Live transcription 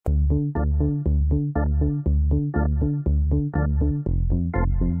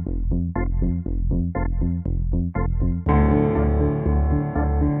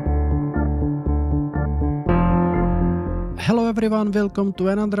everyone, welcome to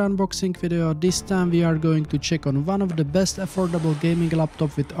another unboxing video. This time we are going to check on one of the best affordable gaming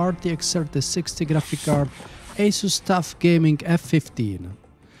laptop with RTX 3060 graphic card, Asus TUF Gaming F15.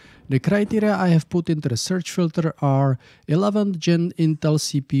 The criteria I have put into the search filter are 11th gen Intel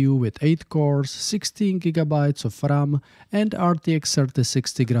CPU with 8 cores, 16GB of RAM and RTX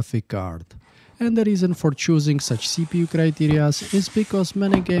 3060 graphic card. And the reason for choosing such CPU criteria is because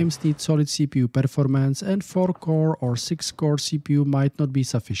many games need solid CPU performance and 4-core or 6-core CPU might not be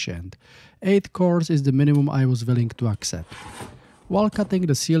sufficient. 8 cores is the minimum I was willing to accept. While cutting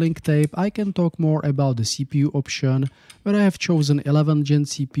the sealing tape, I can talk more about the CPU option, where I have chosen 11th gen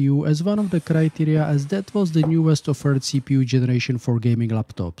CPU as one of the criteria, as that was the newest offered CPU generation for gaming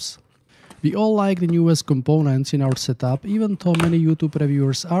laptops. We all like the newest components in our setup, even though many YouTube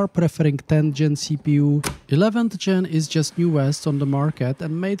reviewers are preferring 10th gen CPU. 11th gen is just newest on the market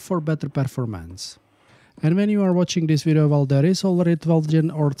and made for better performance. And when you are watching this video while there is already 12th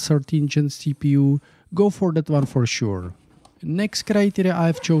gen or 13th gen CPU, go for that one for sure. Next criteria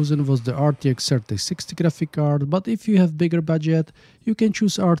I've chosen was the RTX 3060 graphic card, but if you have bigger budget, you can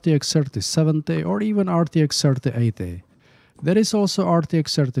choose RTX 3070 or even RTX 3080. There is also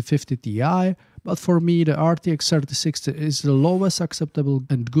RTX 3050 Ti, but for me the RTX 3060 is the lowest acceptable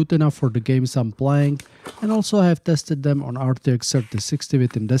and good enough for the games I'm playing, and also I have tested them on RTX 3060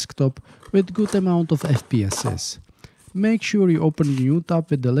 within desktop with good amount of FPSs. Make sure you open the new tab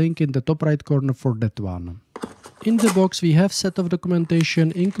with the link in the top right corner for that one. In the box we have set of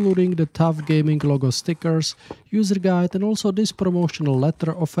documentation including the TUF Gaming logo stickers, user guide and also this promotional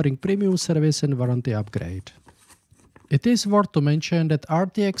letter offering premium service and warranty upgrade. It is worth to mention that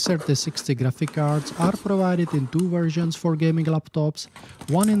RTX 3060 graphic cards are provided in two versions for gaming laptops,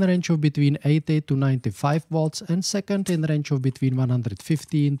 one in range of between 80 to 95 watts and second in range of between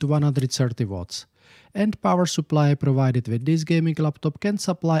 115 to 130 watts. And power supply provided with this gaming laptop can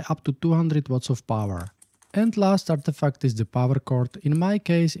supply up to 200 watts of power. And last artifact is the power cord, in my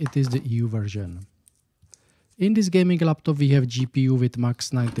case it is the EU version. In this gaming laptop we have GPU with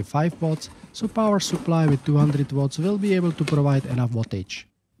max 95 watts, so power supply with 200 watts will be able to provide enough wattage.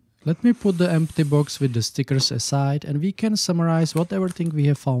 Let me put the empty box with the stickers aside and we can summarize what everything we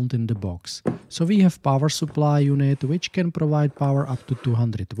have found in the box. So we have power supply unit which can provide power up to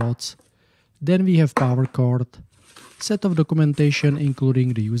 200 watts. Then we have power cord, set of documentation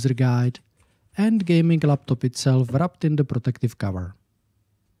including the user guide, and gaming laptop itself wrapped in the protective cover.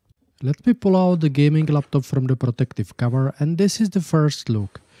 Let me pull out the gaming laptop from the protective cover, and this is the first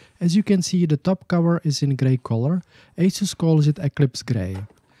look. As you can see, the top cover is in grey color. Asus calls it Eclipse Grey.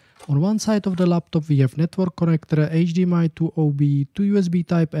 On one side of the laptop we have network connector, HDMI to OB, 2 USB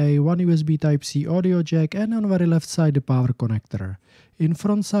Type-A, 1 USB Type-C audio jack, and on the very left side the power connector. In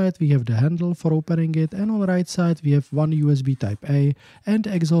front side we have the handle for opening it, and on the right side we have 1 USB Type-A and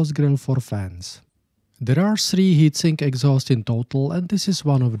exhaust grill for fans. There are 3 heatsink exhausts in total and this is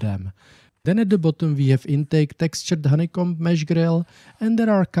one of them. Then at the bottom we have intake textured honeycomb mesh grill, and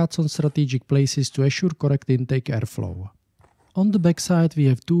there are cuts on strategic places to assure correct intake airflow. On the back side we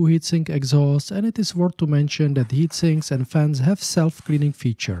have 2 heatsink exhausts, and it is worth to mention that heatsinks and fans have self-cleaning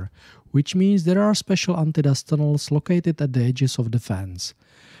feature, which means there are special anti-dust tunnels located at the edges of the fans.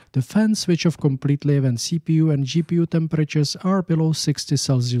 The fans switch off completely when CPU and GPU temperatures are below 60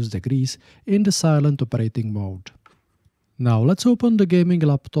 Celsius degrees in the silent operating mode. Now let's open the gaming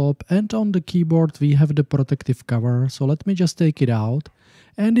laptop, and on the keyboard we have the protective cover, so let me just take it out.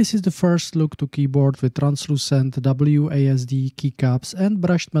 And this is the first look to keyboard with translucent WASD keycaps and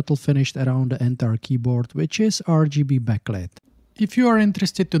brushed metal finished around the entire keyboard, which is RGB backlit. If you are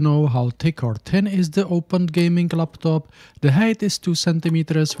interested to know how thick or thin is the opened gaming laptop, the height is 2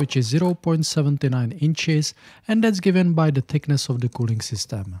 cm, which is 0.79 inches, and that's given by the thickness of the cooling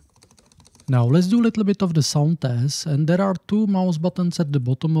system. Now let's do a little bit of the sound test, and there are 2 mouse buttons at the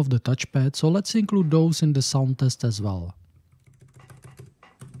bottom of the touchpad, so let's include those in the sound test as well.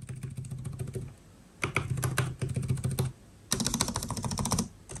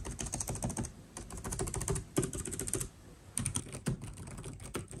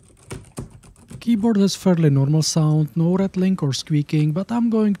 Keyboard has fairly normal sound, no rattling or squeaking, but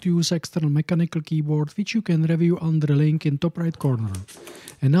I'm going to use external mechanical keyboard, which you can review under the link in top right corner.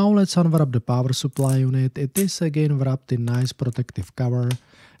 And now let's unwrap the power supply unit. It is again wrapped in nice protective cover.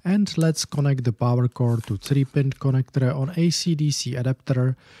 And let's connect the power cord to 3-pin connector on AC/DC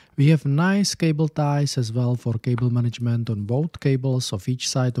adapter. We have nice cable ties as well for cable management on both cables of each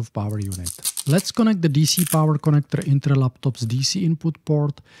side of power unit. Let's connect the DC power connector into the laptop's DC input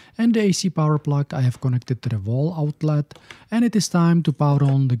port, and the AC power plug I have connected to the wall outlet, and it is time to power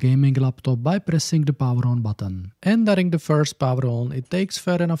on the gaming laptop by pressing the power on button. And during the first power on, it takes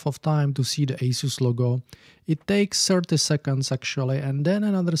fair enough of time to see the Asus logo. It takes 30 seconds actually, and then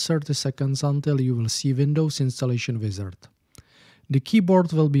another 30 seconds until you will see Windows installation wizard. The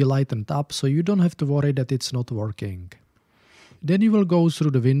keyboard will be lightened up, so you don't have to worry that it's not working. Then you will go through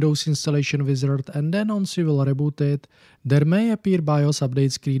the Windows installation wizard, and then once you will reboot it, there may appear BIOS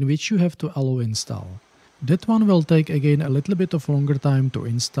update screen which you have to allow install. That one will take again a little bit of longer time to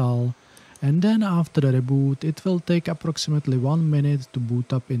install, and then after the reboot it will take approximately 1 minute to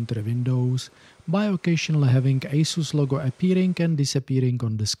boot up into the Windows by occasionally having Asus logo appearing and disappearing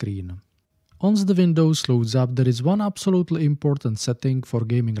on the screen. Once the Windows loads up, there is one absolutely important setting for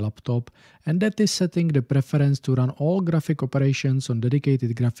gaming laptop, and that is setting the preference to run all graphic operations on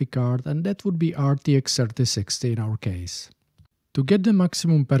dedicated graphic card, and that would be RTX 3060 in our case. To get the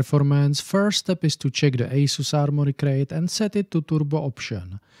maximum performance, first step is to check the Asus Armoury crate and set it to turbo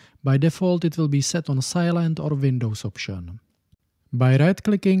option. By default it will be set on silent or Windows option. By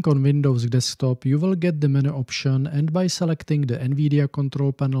right-clicking on Windows desktop, you will get the menu option, and by selecting the NVIDIA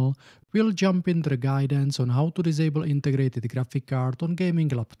control panel, we'll jump into the guidance on how to disable integrated graphic card on gaming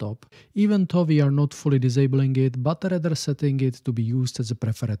laptop, even though we are not fully disabling it, but rather setting it to be used as a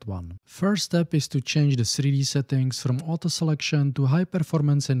preferred one. First step is to change the 3D settings from auto selection to high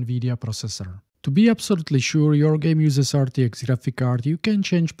performance NVIDIA processor. To be absolutely sure your game uses RTX graphic card, you can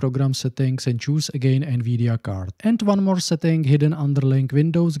change program settings and choose again NVIDIA card. And one more setting hidden under link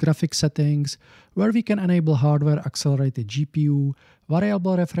Windows graphic settings, where we can enable hardware accelerated GPU,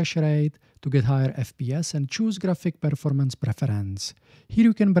 variable refresh rate to get higher FPS, and choose graphic performance preference. Here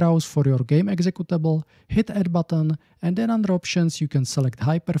you can browse for your game executable, hit add button, and then under options you can select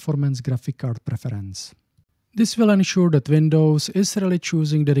high performance graphic card preference. This will ensure that Windows is really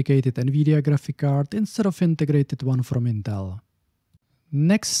choosing dedicated NVIDIA graphic card instead of integrated one from Intel.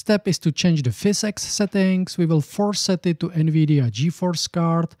 Next step is to change the physics settings. We will force set it to NVIDIA GeForce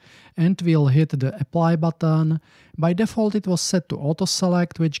card, and we'll hit the apply button. By default it was set to auto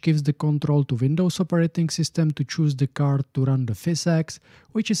select, which gives the control to Windows operating system to choose the card to run the physics,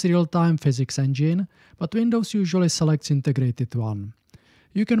 which is real-time physics engine, but Windows usually selects integrated one.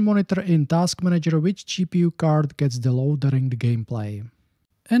 You can monitor in Task Manager which GPU card gets the load during the gameplay.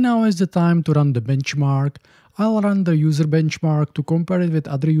 And now is the time to run the benchmark. I'll run the user benchmark to compare it with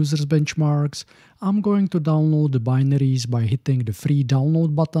other users' benchmarks. I'm going to download the binaries by hitting the free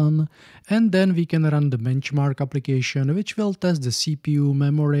download button, and then we can run the benchmark application which will test the CPU,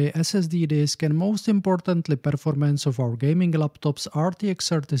 memory, SSD disk, and most importantly performance of our gaming laptop's RTX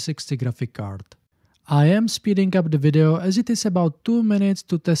 3060 graphic card. I am speeding up the video as it is about 2 minutes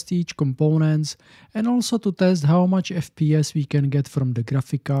to test each components and also to test how much FPS we can get from the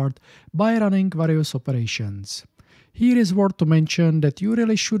graphic card by running various operations. Here is worth to mention that you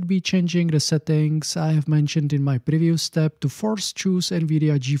really should be changing the settings I have mentioned in my previous step to first choose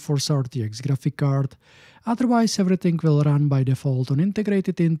NVIDIA GeForce RTX graphic card, otherwise everything will run by default on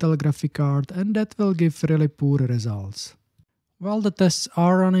integrated Intel graphic card, and that will give really poor results. While the tests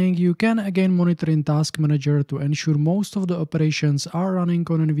are running, you can again monitor in Task Manager to ensure most of the operations are running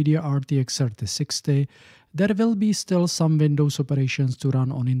on NVIDIA RTX 3060. There will be still some Windows operations to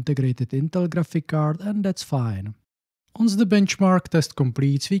run on integrated Intel graphic card, and that's fine. Once the benchmark test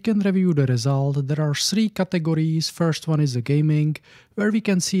completes, we can review the result. There are 3 categories. First one is the gaming, where we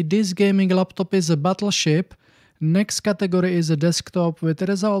can see this gaming laptop is a battleship. Next category is a desktop with a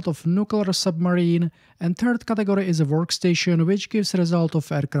result of nuclear submarine, and third category is a workstation which gives result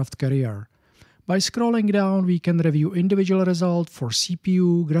of aircraft carrier. By scrolling down we can review individual result for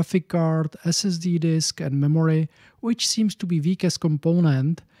CPU, graphic card, SSD disk and memory, which seems to be weakest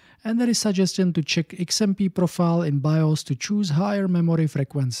component, and there is suggestion to check XMP profile in BIOS to choose higher memory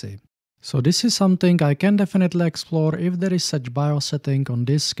frequency. So this is something I can definitely explore if there is such BIOS setting on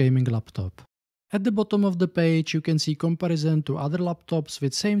this gaming laptop. At the bottom of the page you can see comparison to other laptops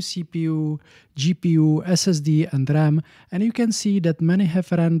with same CPU, GPU, SSD and RAM, and you can see that many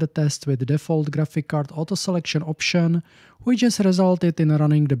have ran the test with the default graphic card auto selection option, which has resulted in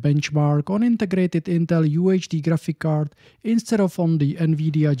running the benchmark on integrated Intel UHD graphic card instead of on the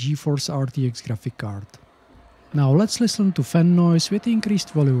NVIDIA GeForce RTX graphic card. Now let's listen to fan noise with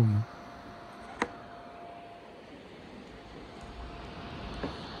increased volume.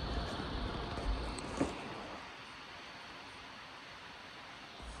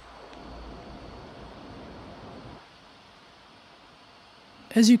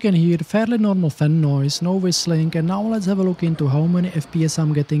 As you can hear, fairly normal fan noise, no whistling, and now let's have a look into how many FPS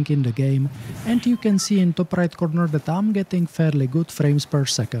I'm getting in the game, and you can see in top right corner that I'm getting fairly good frames per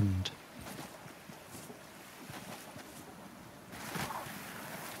second.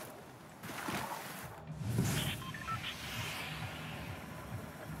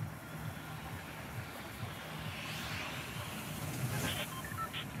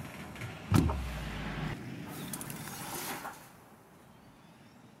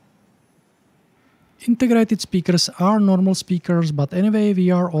 Integrated speakers are normal speakers, but anyway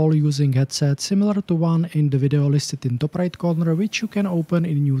we are all using headsets similar to one in the video listed in top right corner, which you can open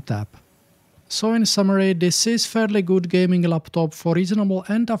in new tab. So in summary, this is fairly good gaming laptop for reasonable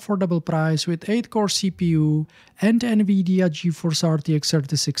and affordable price with 8-core CPU and NVidia GeForce RTX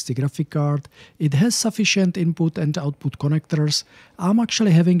 3060 graphic card. It has sufficient input and output connectors. I'm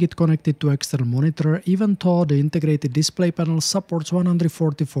actually having it connected to external monitor, even though the integrated display panel supports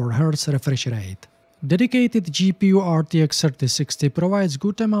 144Hz refresh rate. Dedicated GPU RTX 3060 provides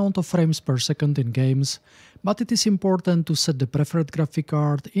good amount of frames per second in games, but it is important to set the preferred graphic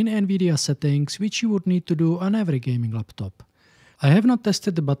card in NVIDIA settings, which you would need to do on every gaming laptop. I have not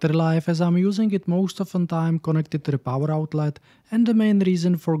tested the battery life as I'm using it most of the time connected to the power outlet, and the main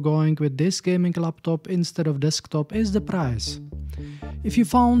reason for going with this gaming laptop instead of desktop is the price. If you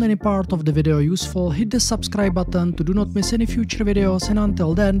found any part of the video useful, hit the subscribe button to do not miss any future videos, and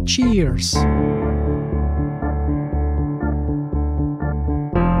until then, cheers!